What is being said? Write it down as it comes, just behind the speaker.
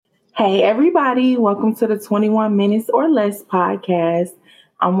Hey, everybody, welcome to the 21 Minutes or Less podcast.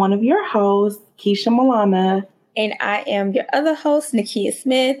 I'm one of your hosts, Keisha Milana. And I am your other host, Nakia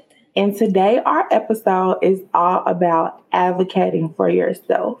Smith. And today our episode is all about advocating for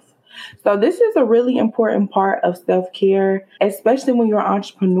yourself. So this is a really important part of self-care, especially when you're an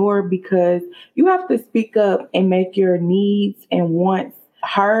entrepreneur, because you have to speak up and make your needs and wants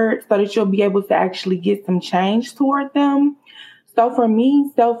heard so that you'll be able to actually get some change toward them. So for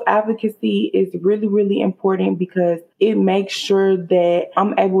me, self-advocacy is really, really important because it makes sure that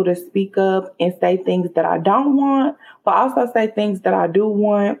I'm able to speak up and say things that I don't want, but also say things that I do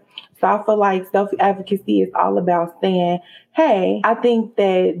want. So I feel like self-advocacy is all about saying, hey, I think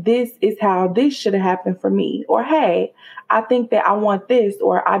that this is how this should have happened for me. Or, hey, I think that I want this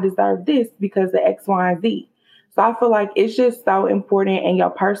or I deserve this because of X, Y, and Z. So I feel like it's just so important in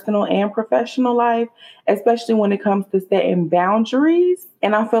your personal and professional life, especially when it comes to setting boundaries.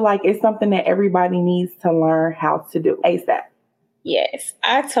 And I feel like it's something that everybody needs to learn how to do ASAP. Yes,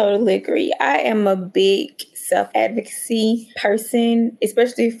 I totally agree. I am a big self-advocacy person,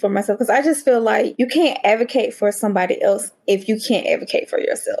 especially for myself, because I just feel like you can't advocate for somebody else if you can't advocate for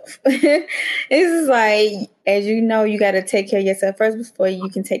yourself. It's like, as you know, you got to take care of yourself first before you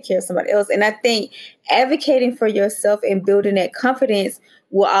can take care of somebody else. And I think advocating for yourself and building that confidence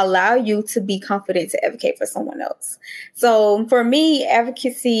will allow you to be confident to advocate for someone else. So for me,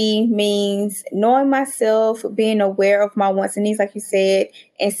 advocacy means knowing myself, being aware of my wants and needs, like you said,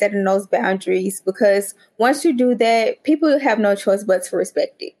 and setting those boundaries. Because once you do that, people have no choice but to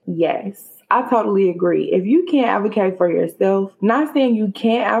respect it. Yes. I totally agree. If you can't advocate for yourself, not saying you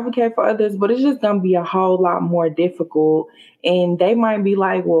can't advocate for others, but it's just going to be a whole lot more difficult. And they might be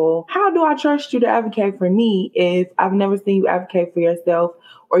like, well, how do I trust you to advocate for me if I've never seen you advocate for yourself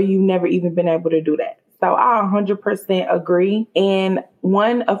or you've never even been able to do that? So I 100% agree. And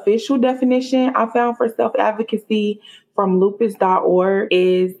one official definition I found for self-advocacy from lupus.org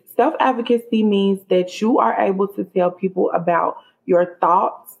is self-advocacy means that you are able to tell people about your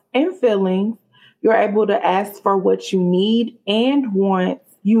thoughts and feelings. You're able to ask for what you need and want.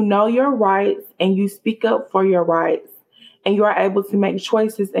 You know your rights and you speak up for your rights. And you are able to make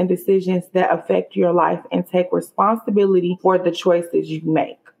choices and decisions that affect your life and take responsibility for the choices you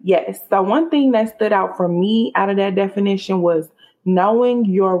make. Yes. So one thing that stood out for me out of that definition was knowing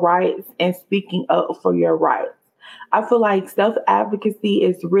your rights and speaking up for your rights. I feel like self-advocacy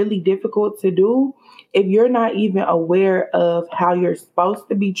is really difficult to do if you're not even aware of how you're supposed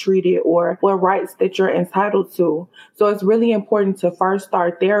to be treated or what rights that you're entitled to. So it's really important to first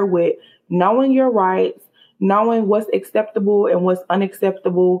start there with knowing your rights, knowing what's acceptable and what's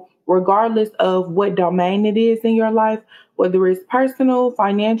unacceptable, regardless of what domain it is in your life, whether it's personal,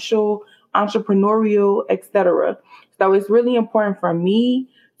 financial, entrepreneurial, etc. So it's really important for me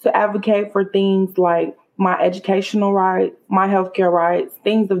to advocate for things like my educational rights, my healthcare rights,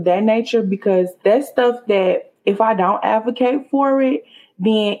 things of that nature, because that's stuff that if I don't advocate for it,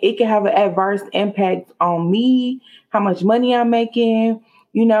 then it can have an adverse impact on me, how much money I'm making,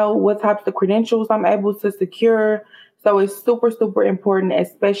 what types of credentials I'm able to secure. So it's super, super important,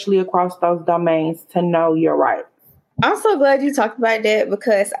 especially across those domains, to know your rights. I'm so glad you talked about that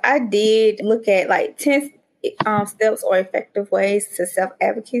because I did look at like 10 steps or effective ways to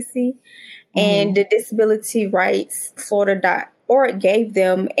self-advocacy. And the Disability Rights Florida.org gave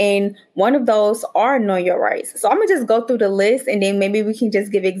them. And one of those are Know Your Rights. So I'm going to just go through the list and then maybe we can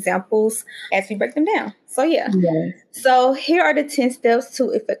just give examples as we break them down. So yeah. So here are the 10 steps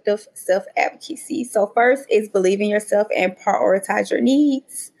to effective self-advocacy. So first is believe in yourself and prioritize your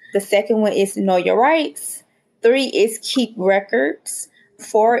needs. The second one is Know Your Rights. 3 is keep records.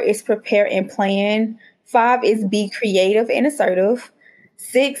 4 is prepare and plan. 5 is be creative and assertive.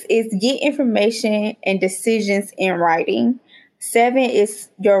 6 is get information and decisions in writing. 7 is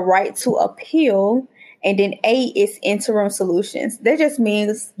your right to appeal. And then 8 is interim solutions. That just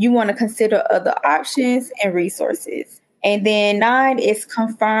means you want to consider other options and resources. And then 9 is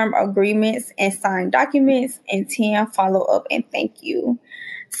confirm agreements and sign documents. And 10, follow up and thank you.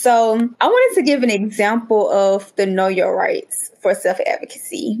 So I wanted to give an example of the Know Your Rights for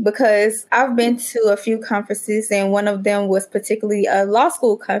self-advocacy because I've been to a few conferences and one of them was particularly a law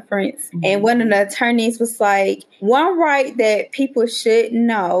school conference. And one of the attorneys was like, one right that people should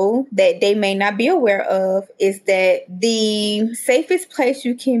know that they may not be aware of is that the safest place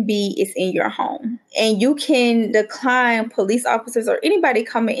you can be is in your home. And you can decline police officers or anybody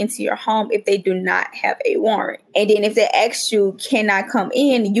coming into your home if they do not have a warrant. And then if they ask you, can I come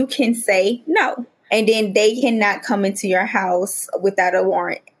in? You can say no. And then they cannot come into your house without a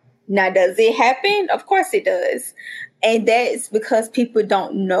warrant. Now, does it happen? Of course it does. And that's because people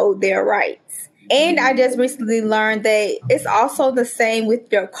don't know their rights. And I just recently learned that it's also the same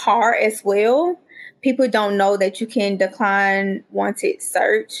with your car as well. People don't know that you can decline wanted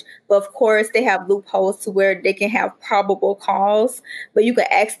search. But of course, they have loopholes to where they can have probable cause. But you can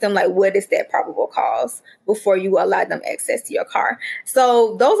ask them, like, what is that probable cause before you allow them access to your car.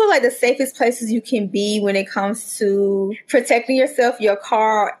 So those are like the safest places you can be when it comes to protecting yourself, your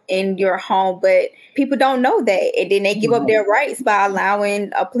car, and your home. But people don't know that. And then they give up their rights by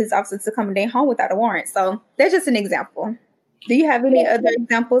allowing a police officer to come in their home without a warrant. So that's just an example. Do you have any other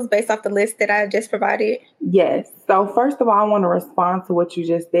examples based off the list that I just provided? Yes. So first of all, I want to respond to what you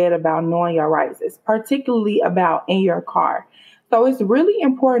just said about knowing your rights. It's particularly about in your car. So it's really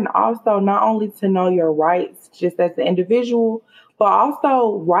important also not only to know your rights just as an individual, but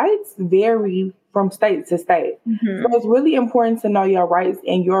also rights vary from state to state. Mm-hmm. So it's really important to know your rights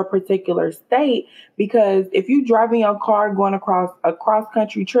in your particular state, because if you're driving your car going across a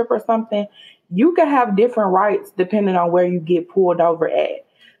cross-country trip or something, you can have different rights depending on where you get pulled over at.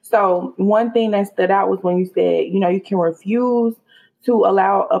 So one thing that stood out was when you said, you can refuse to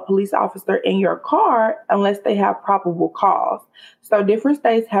allow a police officer in your car unless they have probable cause. So different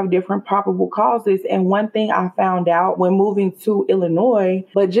states have different probable causes. And one thing I found out when moving to Illinois,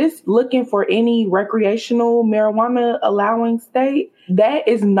 but just looking for any recreational marijuana allowing state, that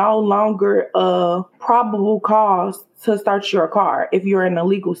is no longer a probable cause to search your car if you're in a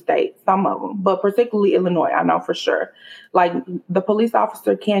legal state, some of them, but particularly Illinois, I know for sure. Like the police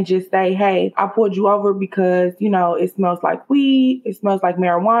officer can't just say, hey, I pulled you over because, it smells like weed, it smells like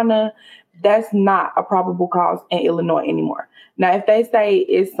marijuana. That's not a probable cause in Illinois anymore. Now, if they say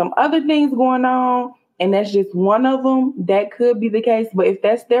it's some other things going on and that's just one of them, that could be the case. But if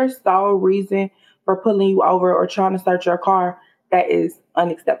that's their sole reason for pulling you over or trying to search your car, that is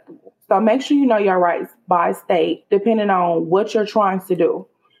unacceptable. So make sure you know your rights by state, depending on what you're trying to do.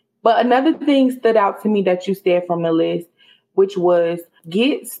 But another thing stood out to me that you said from the list, which was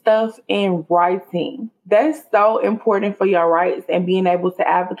get stuff in writing. That's so important for your rights and being able to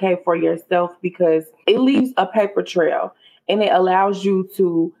advocate for yourself, because it leaves a paper trail and it allows you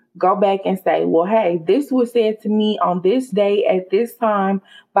to go back and say, well, hey, this was said to me on this day at this time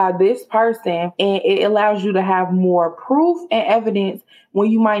by this person. And it allows you to have more proof and evidence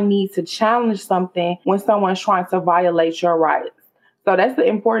when you might need to challenge something when someone's trying to violate your rights. So that's the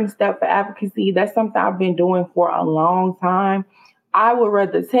important step for advocacy. That's something I've been doing for a long time. I would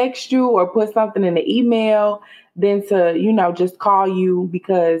rather text you or put something in the email than to, just call you,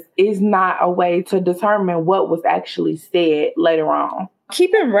 because it's not a way to determine what was actually said later on.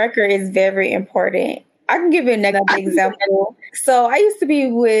 Keeping record is very important. I can give you another example. So I used to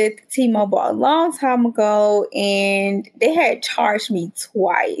be with T-Mobile a long time ago, and they had charged me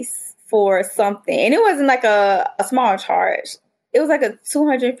twice for something. And it wasn't like a small charge. It was like a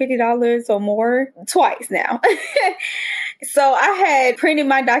 $250 or more twice now. So I had printed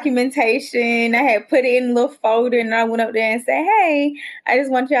my documentation. I had put it in a little folder, and I went up there and said, hey, I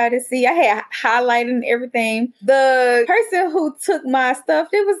just want y'all to see. I had highlighted and everything. The person who took my stuff,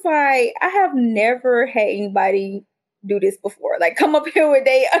 it was like, I have never had anybody do this before. Like, come up here with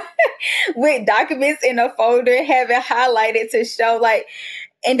with documents in a folder, have it highlighted to show, like,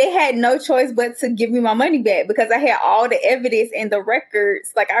 and they had no choice but to give me my money back because I had all the evidence and the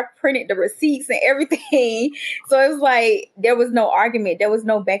records. Like, I printed the receipts and everything. So it was like, there was no argument. There was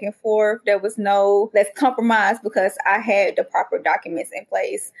no back and forth. There was no, let's compromise, because I had the proper documents in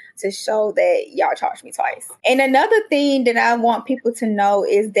place to show that y'all charged me twice. And another thing that I want people to know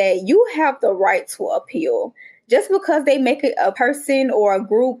is that you have the right to appeal. Just because they make it a person or a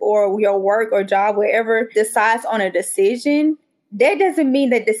group or your work or job, wherever, decides on a decision, that doesn't mean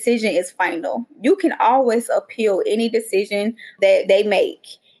that decision is final. You can always appeal any decision that they make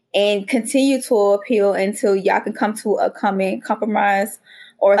and continue to appeal until y'all can come to a common compromise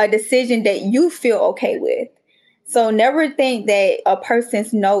or a decision that you feel okay with. So never think that a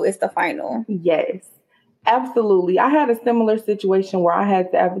person's no is the final. Yes, absolutely. I had a similar situation where I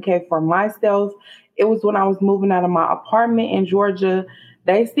had to advocate for myself. It was when I was moving out of my apartment in Georgia.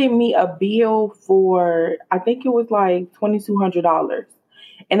 They sent me a bill for, I think it was like $2,200.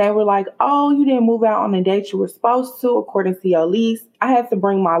 And they were like, oh, you didn't move out on the date you were supposed to, according to your lease. I had to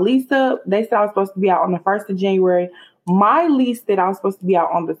bring my lease up. They said I was supposed to be out on the 1st of January. My lease said I was supposed to be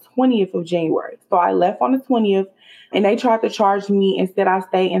out on the 20th of January. So I left on the 20th, and they tried to charge me and said I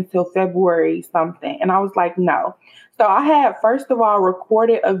stay until February something. And I was like, no. So I had, first of all,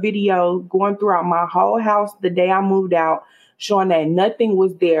 recorded a video going throughout my whole house the day I moved out, showing that nothing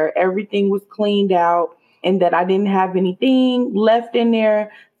was there. Everything was cleaned out and that I didn't have anything left in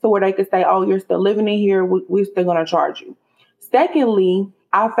there so where they could say, oh, you're still living in here, we're still going to charge you. Secondly,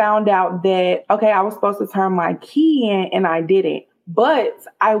 I found out that, okay, I was supposed to turn my key in and I didn't. But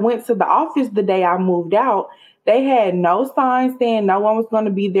I went to the office the day I moved out. They had no signs saying no one was going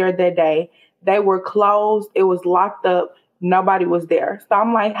to be there that day. They were closed. It was locked up. Nobody was there. So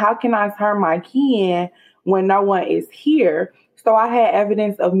I'm like, how can I turn my key in when no one is here? So I had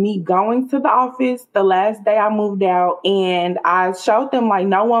evidence of me going to the office the last day I moved out, and I showed them like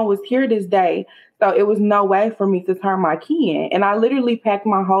no one was here this day. So it was no way for me to turn my key in. And I literally packed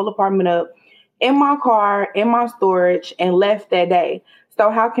my whole apartment up in my car, in my storage, and left that day.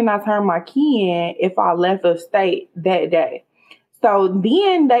 So how can I turn my key in if I left the state that day? So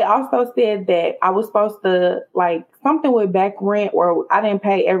then they also said that I was supposed to like something with back rent, or I didn't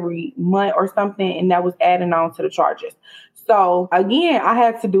pay every month or something, and that was adding on to the charges. So again, I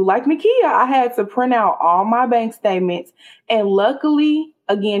had to do like Nakia. I had to print out all my bank statements. And luckily,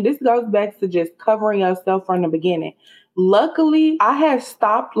 again, this goes back to just covering yourself from the beginning. Luckily, I had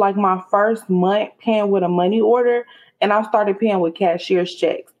stopped like my first month paying with a money order, and I started paying with cashier's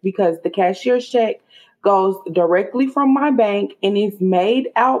checks, because the cashier's check goes directly from my bank and is made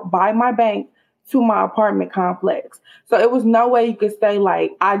out by my bank to my apartment complex. So it was no way you could say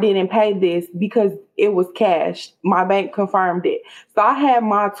like, I didn't pay this, because it was cash. My bank confirmed it. So I had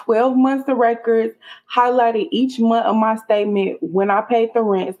my 12 months of records, highlighted each month of my statement when I paid the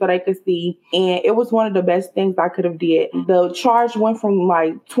rent so they could see. And it was one of the best things I could have did. The charge went from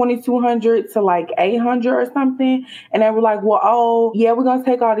like $2,200 to like $800 or something. And they were like, well, oh yeah, we're going to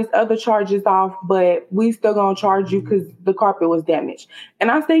take all these other charges off, but we still going to charge you because the carpet was damaged.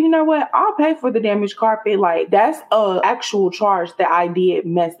 And I said, you know what? I'll pay for the damaged carpet. Like, that's a actual charge that I did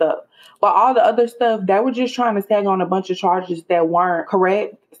mess up. But all the other stuff, they were just trying to tag on a bunch of charges that weren't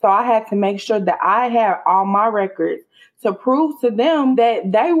correct. So I had to make sure that I had all my records to prove to them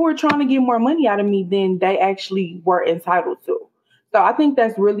that they were trying to get more money out of me than they actually were entitled to. So I think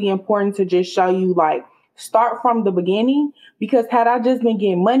that's really important to just show you, like, start from the beginning, because had I just been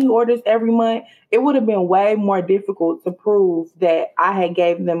getting money orders every month, it would have been way more difficult to prove that I had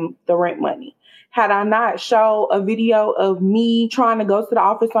gave them the rent money. Had I not show a video of me trying to go to the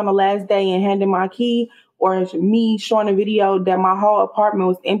office on the last day and handing my key, or me showing a video that my whole apartment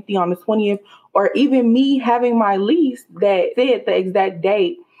was empty on the 20th, or even me having my lease that said the exact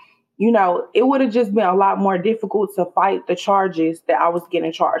date, you know, it would have just been a lot more difficult to fight the charges that I was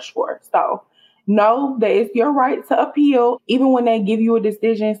getting charged for. So know that it's your right to appeal, even when they give you a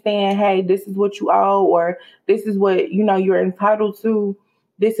decision saying, hey, this is what you owe, or this is what, you know, you're entitled to.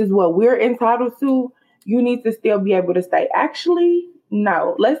 This is what we're entitled to. You need to still be able to say, actually,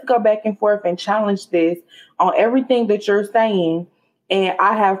 no, let's go back and forth and challenge this on everything that you're saying. And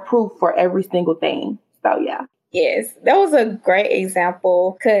I have proof for every single thing. So, yeah. Yes, that was a great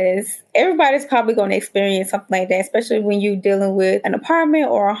example, because everybody's probably going to experience something like that, especially when you're dealing with an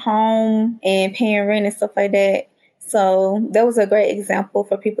apartment or a home and paying rent and stuff like that. So that was a great example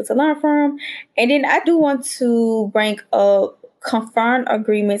for people to learn from. And then I do want to bring up confirmed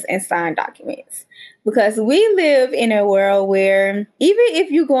agreements and signed documents, because we live in a world where even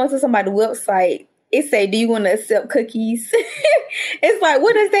if you go onto somebody's website, it say, do you want to accept cookies? It's like,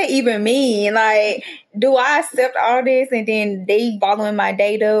 what does that even mean? Like, do I accept all this and then they following my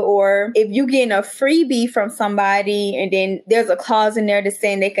data? Or if you getting a freebie from somebody and then there's a clause in there that's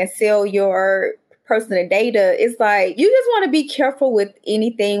saying they can sell your personal data, it's like, you just want to be careful with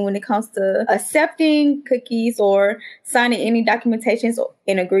anything when it comes to accepting cookies or signing any documentations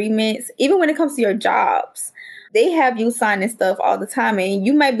and agreements, even when it comes to your jobs. They have you signing stuff all the time, and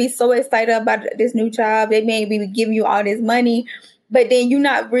you might be so excited about this new job. They may be giving you all this money, but then you're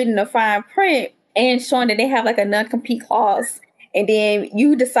not reading the fine print and showing that they have like a non-compete clause. And then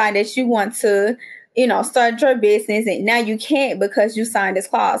you decide that you want to, you know, start your business, and now you can't because you signed this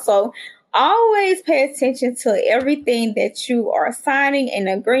clause. So always pay attention to everything that you are signing and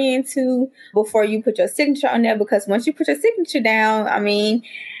agreeing to before you put your signature on there, because once you put your signature down, I mean,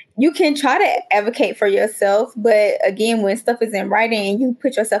 you can try to advocate for yourself, but again, when stuff is in writing and you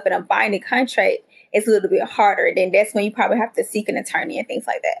put yourself in a binding contract, it's a little bit harder. Then that's when you probably have to seek an attorney and things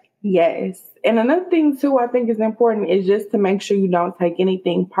like that. Yes. And another thing too, I think is important is just to make sure you don't take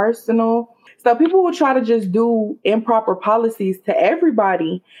anything personal. So people will try to just do improper policies to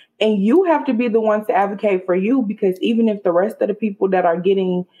everybody, and you have to be the one to advocate for you, because even if the rest of the people that are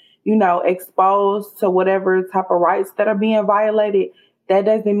getting, you know, exposed to whatever type of rights that are being violated, that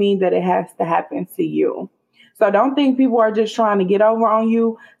doesn't mean that it has to happen to you. So don't think people are just trying to get over on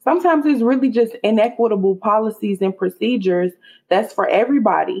you. Sometimes it's really just inequitable policies and procedures that's for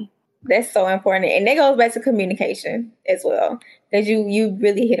everybody. That's so important. And that goes back to communication as well. Because you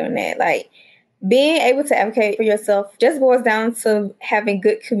really hit on that. Like, being able to advocate for yourself just boils down to having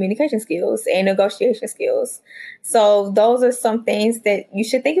good communication skills and negotiation skills. So those are some things that you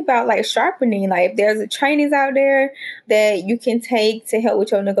should think about, like sharpening. Like, if there's trainings out there that you can take to help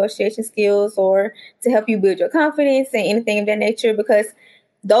with your negotiation skills or to help you build your confidence and anything of that nature, because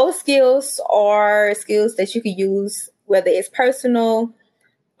those skills are skills that you can use, whether it's personal,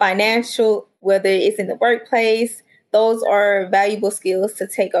 financial, whether it's in the workplace. Those are valuable skills to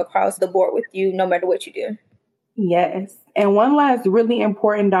take across the board with you, no matter what you do. Yes. And one last really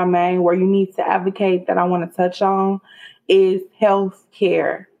important domain where you need to advocate that I want to touch on is health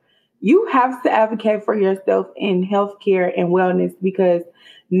care. You have to advocate for yourself in healthcare and wellness because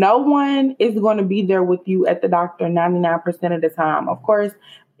no one is going to be there with you at the doctor 99% of the time. Of course,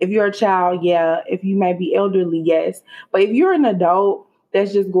 if you're a child, yeah. If you may be elderly, yes. But if you're an adult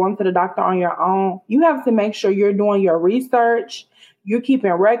that's just going to the doctor on your own, you have to make sure you're doing your research, you're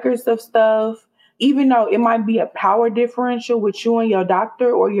keeping records of stuff. Even though it might be a power differential with you and your doctor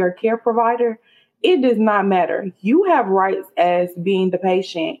or your care provider, it does not matter. You have rights as being the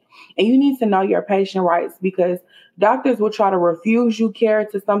patient, and you need to know your patient rights because doctors will try to refuse you care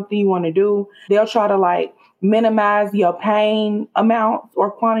to something you want to do. They'll try to minimize your pain amounts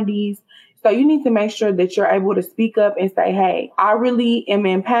or quantities. So you need to make sure that you're able to speak up and say, hey, I really am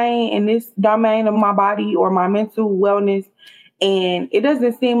in pain in this domain of my body or my mental wellness, and it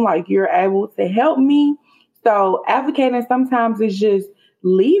doesn't seem like you're able to help me. So advocating sometimes is just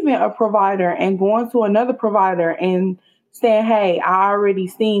leaving a provider and going to another provider and saying, hey, I already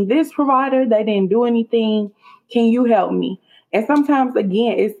seen this provider. They didn't do anything. Can you help me? And sometimes,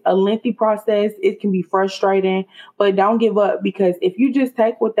 again, it's a lengthy process. It can be frustrating, but don't give up because if you just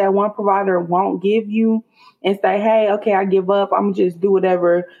take what that one provider won't give you and say, hey, okay, I give up. I'm just do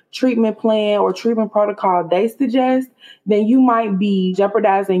whatever treatment plan or treatment protocol they suggest, then you might be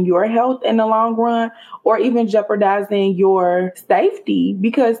jeopardizing your health in the long run or even jeopardizing your safety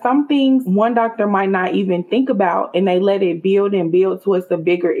because some things one doctor might not even think about and they let it build and build to it's a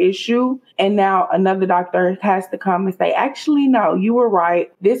bigger issue. And now another doctor has to come and say, actually, no, you were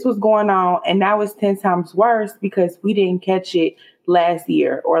right. This was going on. And now it's 10 times worse because we didn't catch it last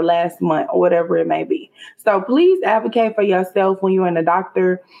year or last month or whatever it may be. So please advocate for yourself when you're in the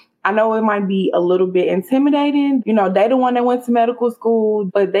doctor. I know it might be a little bit intimidating. You know, they the one that went to medical school,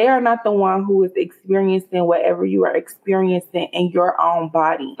 but they are not the one who is experiencing whatever you are experiencing in your own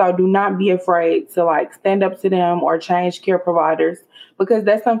body. So do not be afraid to stand up to them or change care providers because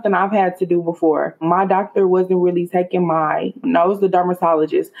that's something I've had to do before. My doctor wasn't really taking it was the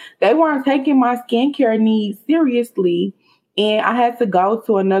dermatologist. They weren't taking my skincare needs seriously. And I had to go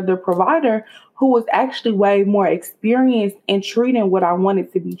to another provider who was actually way more experienced in treating what I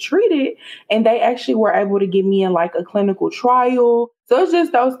wanted to be treated. And they actually were able to get me in a clinical trial. So it's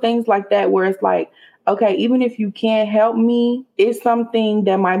just those things like that where it's okay, even if you can't help me, it's something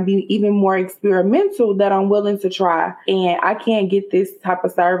that might be even more experimental that I'm willing to try. And I can't get this type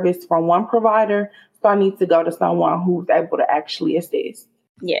of service from one provider. So I need to go to someone who's able to actually assist.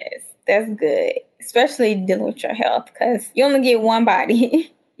 Yes, that's good. Especially dealing with your health because you only get one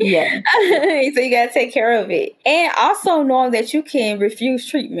body. Yeah. So you got to take care of it. And also knowing that you can refuse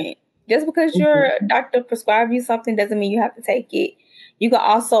treatment. Just because your doctor prescribes you something doesn't mean you have to take it. You can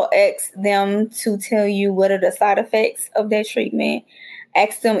also ask them to tell you what are the side effects of that treatment.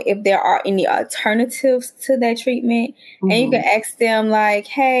 Ask them if there are any alternatives to that treatment. And you can ask them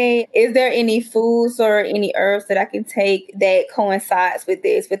hey, is there any foods or any herbs that I can take that coincides with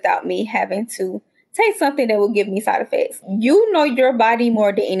this without me having to take something that will give me side effects? You know your body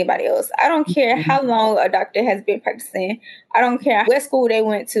more than anybody else. I don't care how long a doctor has been practicing. I don't care what school they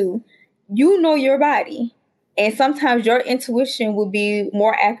went to. You know your body. And sometimes your intuition will be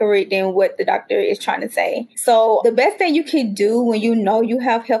more accurate than what the doctor is trying to say. So the best thing you can do when you know you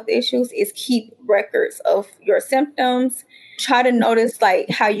have health issues is keep records of your symptoms. Try to notice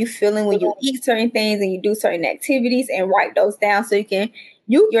how you feeling when you eat certain things and you do certain activities and write those down so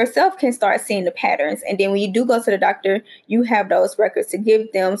you yourself can start seeing the patterns. And then when you do go to the doctor, you have those records to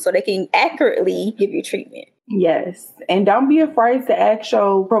give them so they can accurately give you treatment. Yes. And don't be afraid to ask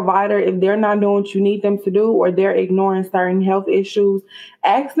your provider if they're not doing what you need them to do or they're ignoring certain health issues.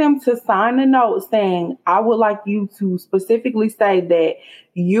 Ask them to sign a note saying, I would like you to specifically say that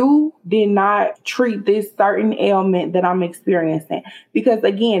you did not treat this certain ailment that I'm experiencing. Because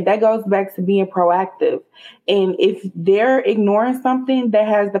again, that goes back to being proactive. And if they're ignoring something that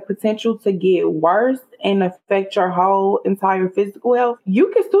has the potential to get worse and affect your whole entire physical health,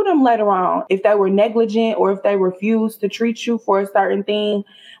 you can sue them later on if they were negligent or if they refused to treat you for a certain thing.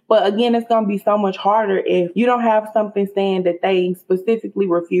 But again, it's going to be so much harder if you don't have something saying that they specifically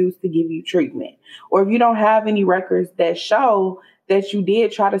refused to give you treatment, or if you don't have any records that show that you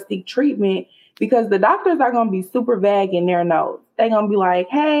did try to seek treatment, because the doctors are going to be super vague in their notes. They're going to be like,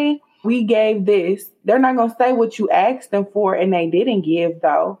 hey, we gave this. They're not going to say what you asked them for and they didn't give,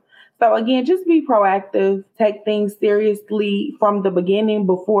 though. So again, just be proactive. Take things seriously from the beginning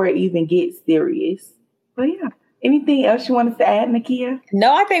before it even gets serious. But yeah. Anything else you wanted to add, Nakia?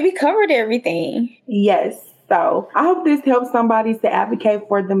 No, I think we covered everything. Yes. So I hope this helps somebody to advocate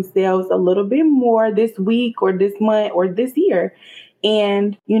for themselves a little bit more this week or this month or this year.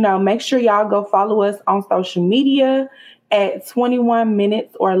 And, make sure y'all go follow us on social media at 21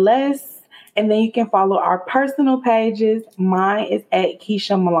 minutes or less. And then you can follow our personal pages. Mine is at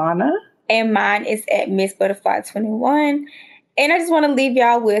Keisha Milana. And mine is at Miss Butterfly 21. And I just want to leave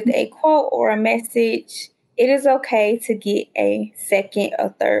y'all with a quote or a message. It is okay to get a second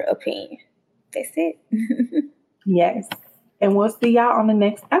or third opinion. That's it. Yes. And we'll see y'all on the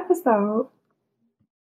next episode.